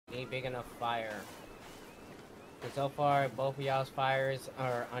a big enough fire. But so far, both of y'all's fires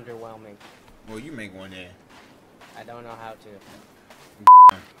are underwhelming. Well, you make one there. I don't know how to.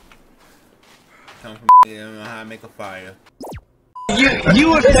 Come from you don't know how to make a fire. You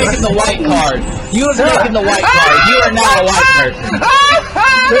have taken the white card. You have taken the white card. You are now a white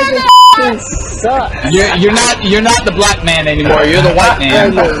person. You're not the black man anymore. You're the white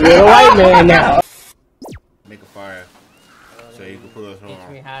man. You're the white man now. Make a fire. So you can put us on.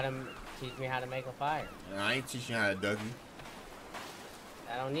 Teach me how to make a fire. I ain't teaching you how to Dougie.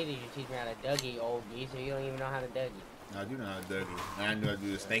 I don't need you to teach me how to Dougie, old geezer. You don't even know how to Dougie. I do know how to Dougie. I know how to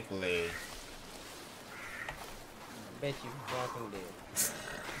do the snake leg. I bet you fucking do.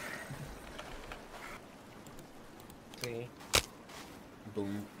 See?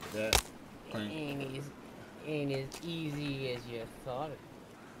 Boom. That. Ain't as easy as you thought it.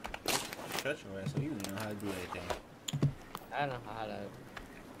 Shut your ass. So you don't know how to do anything. I don't know how to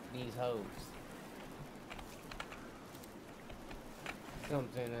these hoes.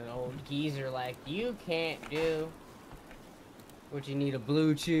 Something an old geezer like you can't do. What you need, a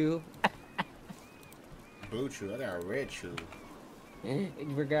blue chew? Blue chew? I got a red chew.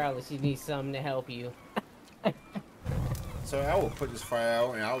 Regardless, you need something to help you. So I will put this fire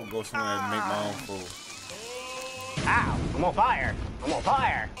out and I will go somewhere and make my own food. Ow! I'm on fire! I'm on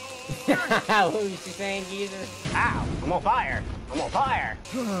fire! What was she saying, geezer? Ow! I'm on fire! I'm on fire!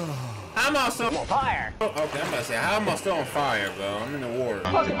 I'm also I'm on fire! Okay, I'm about to say, how am I still on fire, bro? I'm in the war.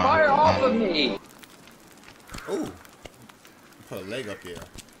 Fucking fire off of me! Ooh. Put a leg up there.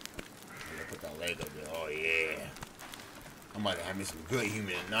 I put that leg up there. Oh, yeah. I'm about to have me some good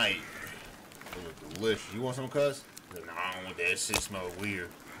human tonight. It look delicious. You want some, cuz? Nah, I don't want that. Shit smells weird.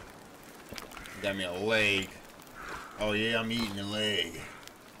 Got me a leg. Oh, yeah, I'm eating the leg.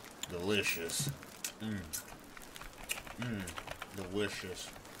 Delicious. Delicious.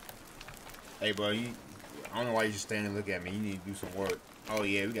 Hey, bro, I don't know why you just stand and look at me. You need to do some work. Oh,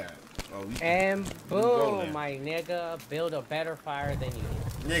 yeah, we got it. Oh, and boom, my nigga, build a better fire than you.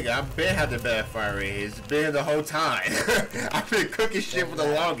 Nigga, I been had the better fire in here. It's been here the whole time. I've been cooking shit for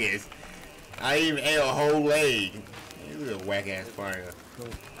the longest. I even ate a whole leg. Look at that whack ass fire.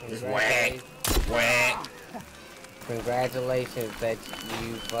 Just whack. Whack. Congratulations that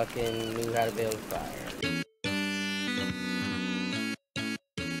you fucking knew how to build fire.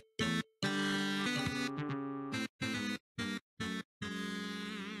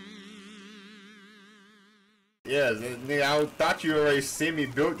 Yeah, nigga, I thought you already seen me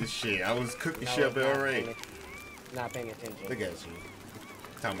build this shit. I was cooking shit up already. Not paying attention. Look at you.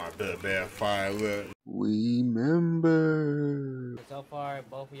 Talking about build bad fire, look. Remember. So far,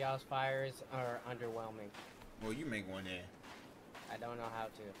 both of y'all's fires are underwhelming. Well, you make one there. I don't know how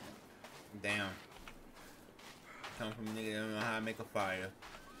to. Damn. Come from a nigga that don't know how to make a fire.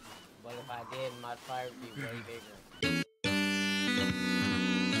 But if I did, my fire would be way bigger.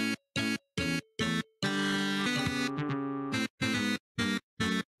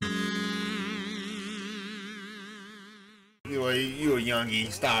 You a youngie,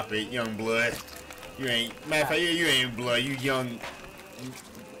 stop it, young blood. You ain't, matter of fact, you ain't blood, you young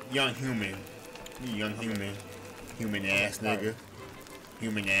human. You young human. Human ass nigga.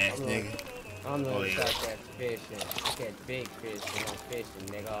 Human ass nigga. I'm gonna start that fishing. I catch big fish when I'm fishing,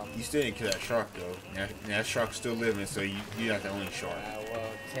 nigga. You still didn't kill that shark though. That shark's still living, so you're not the only shark.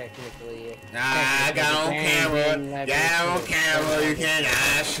 Well, technically. Nah, I got on camera. Got on camera. You can't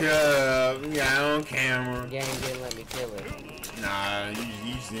shut up. You got on camera. Gang didn't let me kill it. Nah,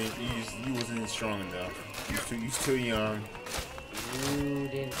 you wasn't strong enough. You too young. You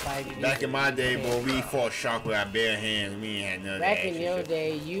didn't fight it. Back in my day, boy, we fought shark with our bare hands. We ain't had none of that. Back in your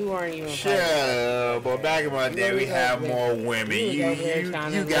day, you weren't even. Shut up, but back in my day, we had more women. You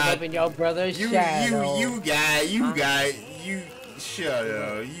got your brother's shadow. You shut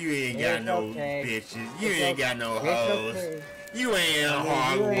up. You ain't got no bitches. You ain't got no hoes. You ain't in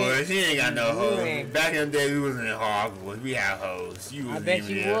Hogwarts. You ain't got no hoes. Back in the day, we wasn't in Hogwarts. We had hoes. You was I bet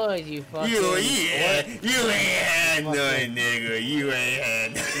you there. was, you fucking. You ain't had nothing, nigga. You ain't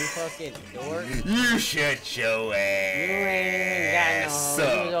had nothing. You fucking dork. You shut your ass. You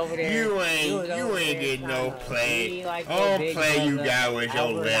ain't got no hoes. You ain't getting no play. All play you got with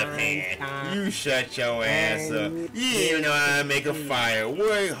your left hand. You shut your ass up. You didn't even know how to make a fire.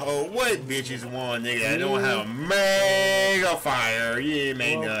 What bitches want, nigga? I don't know how to make a fire. You ain't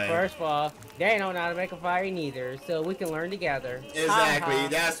made nothing. First of all, they don't know how to make a fire neither, so we can learn together. Exactly.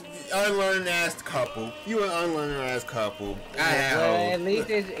 That's unlearned ass couple. You an unlearned ass couple. At least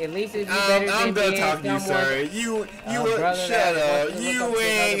it's better than I'm done talking to you, sir. You shut up. You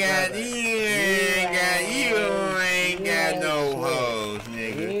ain't got no hoes,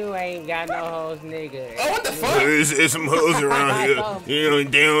 nigga. ain't got no hoes, nigga. Oh, what the fuck? There's some hoes around here. You know,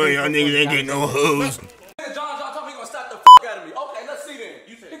 damn, y'all niggas ain't getting no hoes. John told me he gonna slap the fuck out of me. Okay, let's see then.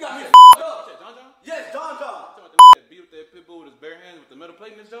 You said he got me fucked up. You said John? Yes, John. That beat with that pit bull with his bare hands with the metal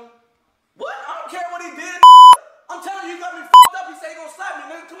plate in his jaw? What? I don't care what he did. I'm telling you, he got me fucked up. He said he gonna slap me,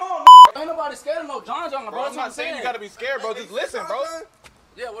 nigga. Come on, ain't nobody scared of no John, bro. I'm not saying you gotta be scared, bro. Just listen, bro.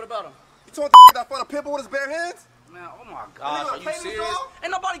 Yeah, what about him? You told that fought a pit bull with his bare hands? Man, oh my gosh, are you serious?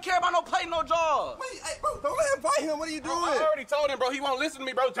 Ain't nobody care about no plate, no jaw. Wait, hey, bro, don't let him fight him. What are you doing? I already told him, bro. He won't listen to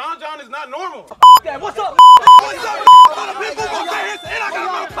me, bro. John is not normal. That, what's up? What's up? I got a pit bull with bare hands, and I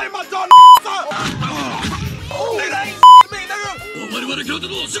got to play my jaw. Nigga, that ain't me, nigga.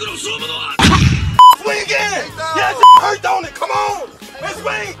 Swing again. Yes, hurt, don't it? Come on. Let's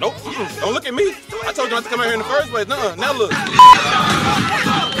swing. Nope. Don't look at me. I told you not to come out here in the first place. Nuh-uh. Now look.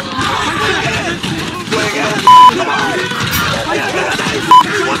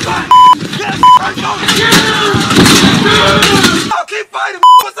 I'll keep fighting.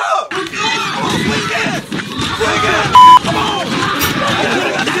 What's up? Come on, swing again. Come on.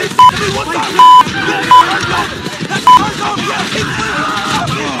 What's up?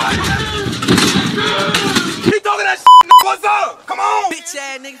 Keep talking that shit. What's up? Come on. Bitch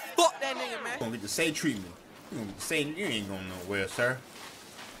ass nigga. Fuck that nigga, man. You gonna get the same treatment. You gonna get the same. You ain't going nowhere, sir.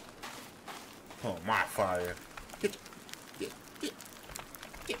 Oh, my fire. Get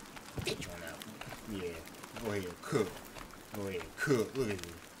you on out. Yeah. Go ahead and cook. Go ahead and cook. Look at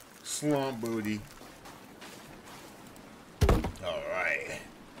you. Slump booty. Alright.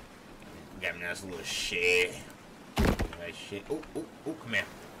 Got me nice little shed. Nice shit. Oh, come here.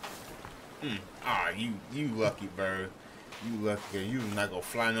 Ah, you lucky bird. You lucky. You not gonna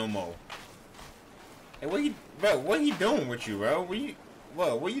fly no more. Hey, what are you doing with you, bro? What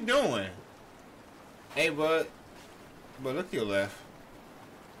are you doing? Hey, bud, look to your left.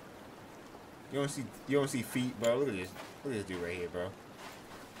 You don't see feet, bro. Look at this dude right here, bro.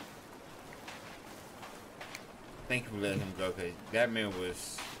 Thank you for letting him go, cause that man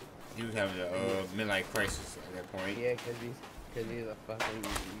was having a midlife crisis at that point. Yeah, cause he's a fucking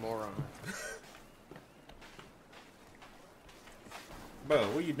moron.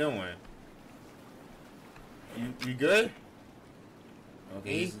 Bro, what you doing? You good?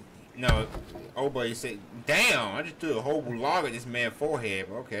 Okay. No, oh boy, you said, damn, I just threw a whole log at this man's forehead,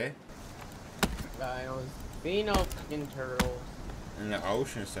 but okay. I don't see no fucking turtles. In the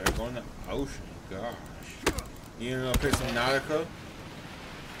ocean, sir, go in the ocean, gosh. You know, play some Nautica?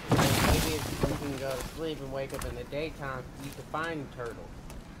 Maybe if you can go to sleep and wake up in the daytime, you can find turtles.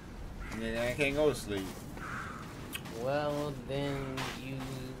 And I can't go to sleep. Well, then you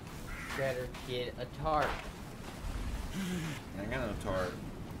better get a tarp. I ain't got no tarp.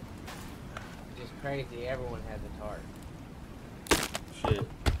 Just crazy, everyone has a tarp. Shit.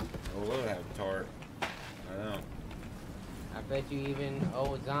 I would have a tarp. I don't. I bet you even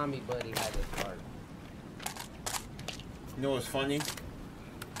old zombie buddy has a tarp. You know what's funny?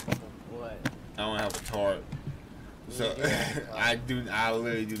 What? I don't have a tarp. So You do have a tarp. I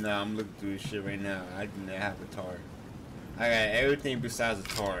literally do not. I'm looking through this shit right now. I do not have a tarp. I got everything besides a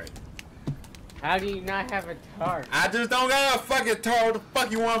tarp. How do you not have a tarp? I just don't got a fucking tarp. What the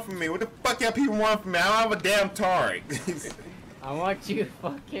fuck you want from me? What the fuck y'all people want from me? I don't have a damn tarp. I want you to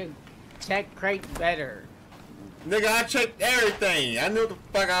fucking check crates better. Nigga, I checked everything. I knew what the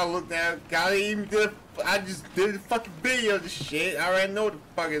fuck I looked at. I just did a fucking video of this shit. I already know what the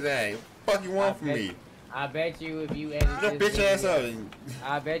fuck is that. What the fuck you want from me? I bet you if you edit Your this bitch ass video, up.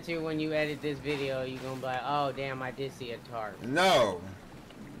 I bet you when you edit this video, you gonna be like, oh damn, I did see a tarp. No.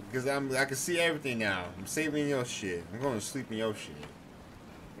 Because I can see everything now. I'm saving your shit. I'm going to sleep in your shit.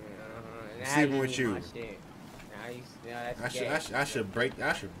 Now Sleeping you with need you. my shit. Now that's gay. I should break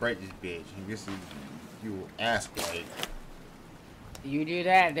this bitch. And this is you ass white. You do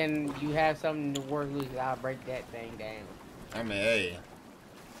that, then you have something to work loose. I'll break that thing down. I mean, hey.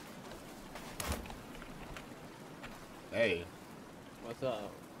 Hey. What's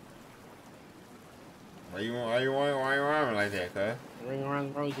up? Why you arming like that, cuz? Ring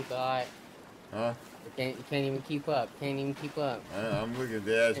around the rosy, God. Huh? You can't even keep up. Can't even keep up. I'm looking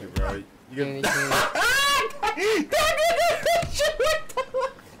at you, bro. You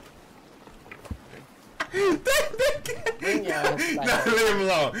Bring your ass back. No, leave him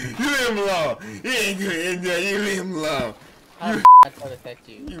alone. You leave him alone. He ain't good in there. You leave him alone. I told us that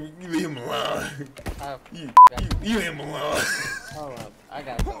you. You leave him alone. You leave him alone. Hold up. I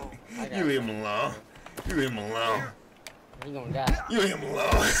got something. You leave him alone. You leave him alone. He gonna die. You leave him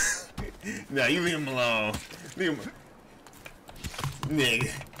alone. Nah, you leave him alone. Leave him.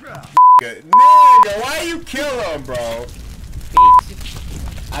 Nigga. Nigga, why you kill him, bro?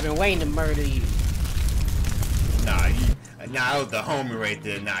 Bitch. I've been waiting to murder you. Nah, that was the homie right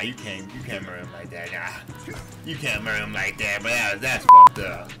there. Nah, you can't murder him like that. Nah, you can't murder him like that. But that's fucked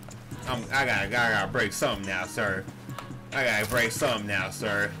up. I gotta break something now, sir. I gotta break something now,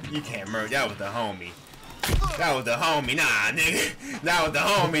 sir. You can't murder. That was the homie. That was the homie. Nah, nigga. That was the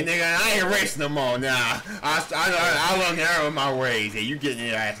homie, nigga. I ain't racing no more. Nah, I learned to err with my ways. Hey, you getting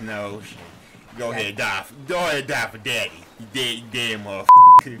your ass no shit. Go ahead, die. Go ahead, die for daddy. You dead,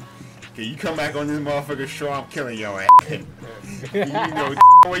 motherfucker. Okay, you come back on this motherfucker show, I'm killing your ass. you know,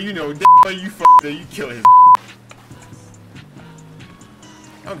 well, you fucked up, you kill his.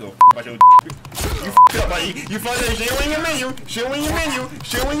 I don't give a fuck about your. You fucked up, buddy. You fucked up. Shit win your menu. Shit win your menu.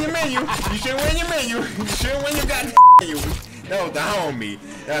 Shit win your menu. You should win your menu. You should win your goddamn menu. That was the homie.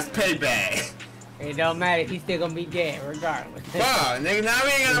 That's payback. It don't matter. He's still gonna be dead regardless. Fuck, nigga. Now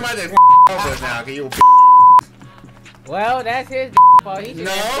we ain't got nobody to over now, cause you. Well, that's his fault. He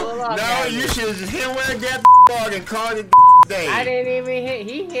No, you should just hit him with a goddamn dog and call it day. I didn't even hit.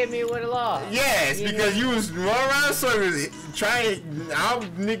 He hit me with a log. Yes, because you was running around circles trying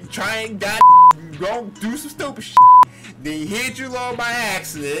go do some stupid shit. Then he hit you low by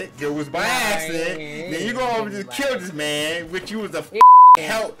accident. It was by accident. Then you go over to kill this man, which you was a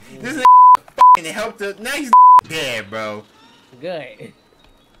help. This is helped us. Now he's dead, bro. Good.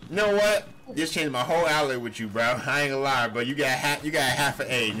 You know what? This changed my whole outlet with you, bro. I ain't gonna lie, bro. You got half an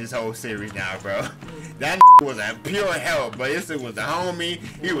A in this whole series now, bro. That was a pure help, but this was the homie.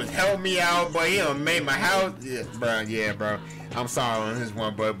 He was helping me out, but he done made my house. Yeah, bro. I'm sorry on this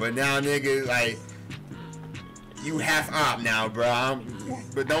one, but now, nigga, like, you half op now, bro.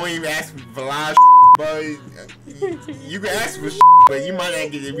 But don't even ask for live, bro. You can ask for but you might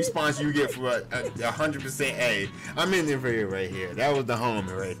not get the response you get for a 100% A. I'm in there for you right here. That was the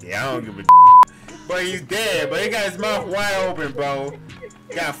homie right there. I don't give a but he's dead, but he got his mouth wide open, bro.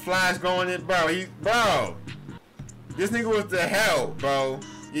 Got flies going in, bro. Bro. This nigga was the hell, bro.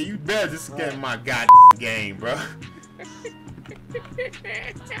 Yeah, you better just get in my goddamn game, bro.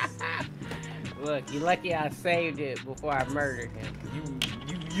 Look, you lucky I saved it before I murdered him.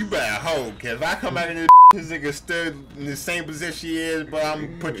 You better hope, cause if I come back in this nigga stood in the same position he is, but I'm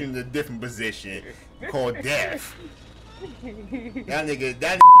gonna put you in a different position called death. That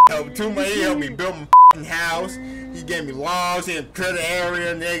nigga helped too much. He helped me build my f***ing house. He gave me logs in the credit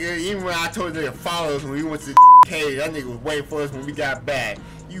area, nigga. Even when I told the nigga to follow us when we went to the cave, that nigga was waiting for us when we got back.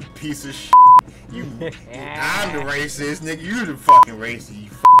 You piece of shit. I'm the racist, nigga. You the fucking racist, you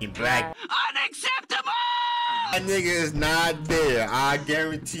fucking black. Unacceptable! That nigga is not there. I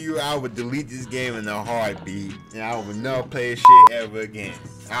guarantee you I would delete this game in a heartbeat. And I would never play this shit ever again.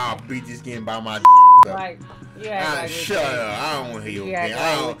 I'll beat this game by my like, yeah, shut up. I don't want to hear your game.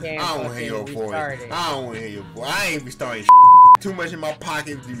 I don't want to hear your voice. I don't want to hear your voice. I ain't restarting too much in my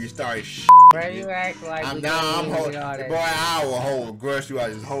pocket to restart shit. Bro, you act like I'm holding. Boy, I will hold a grudge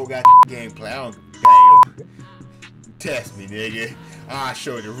throughout this whole goddamn gameplay. I don't damn. Test me, nigga. I'll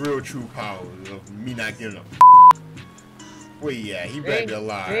show you the real true power of me not giving a where he at? He better be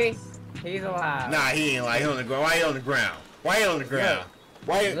alive. He's alive. Nah, he ain't like he on the ground. Why he on the ground? Why he on the ground?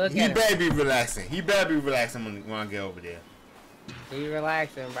 Why he better be relaxing. He better be relaxing when I get over there. He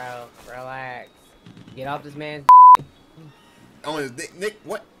relaxing, bro. Relax. Get off this man's On his dick, Nick.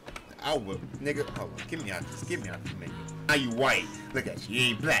 What? I will, nigga. Hold on. Get me out this. Get me out this nigga. Now you white. Look at you. You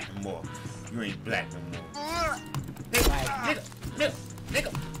ain't black no more. You ain't black no more.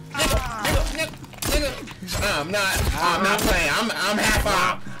 Nigga. I'm not playing. I'm half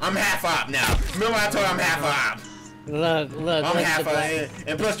op. I'm half op now. Remember I told you I'm half op. Look. I'm half op,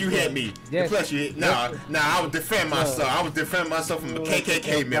 and plus you hit me. And plus you hit. Nah. I would defend myself. I would defend myself from a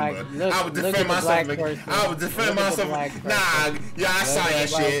KKK member. I would defend myself. I would defend myself. Nah, y'all saw that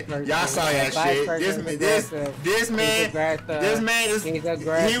shit. Y'all saw that shit. This man is.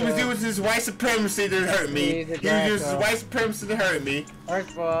 He was using his white supremacy to hurt me. He was using his white supremacy to hurt me.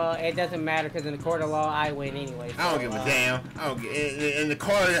 First of all, it doesn't matter because in the court of law, I win anyway. So, I don't give a damn. I don't get in the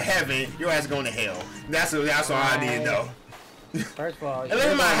court of heaven. Your ass going to hell. That's all I need to know. First of all, look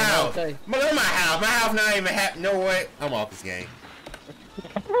at my house. Look at my house. My house not even happy. You know what? I'm off this game.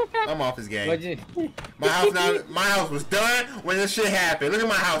 I'm off this game. My house was done when this shit happened. Look at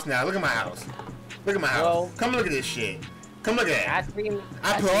my house now. Look at my house. Look at my house. Well, come look at this shit. Come look at it.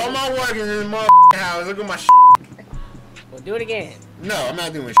 I put all my work in this motherfucking house. Look at my shit. Well, do it again. No, I'm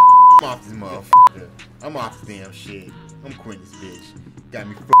not doing shit. I'm off this motherfucker. I'm off this damn shit. I'm quitting this bitch. Got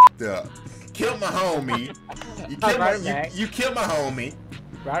me fucked up. Killed my homie. You killed my homie.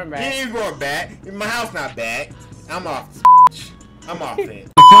 Brought him back. You ain't going back. My house not back. I'm off this bitch. I'm off it.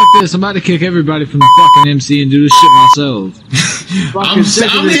 Fuck this. I'm about to kick everybody from the fucking MC and do this shit myself. Fucking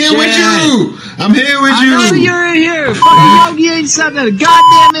sick of this here shit. with you. I'm here with you. I know you're in here. Fucking Yogi ain't sent a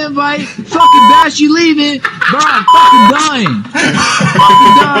goddamn invite. Fucking Bash, you leaving. Bro, I'm fucking dying.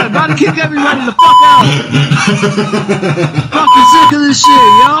 Fucking done. Gotta kick everybody the fuck out. Fucking sick of this shit,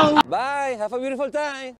 yo. Bye. Have a beautiful time.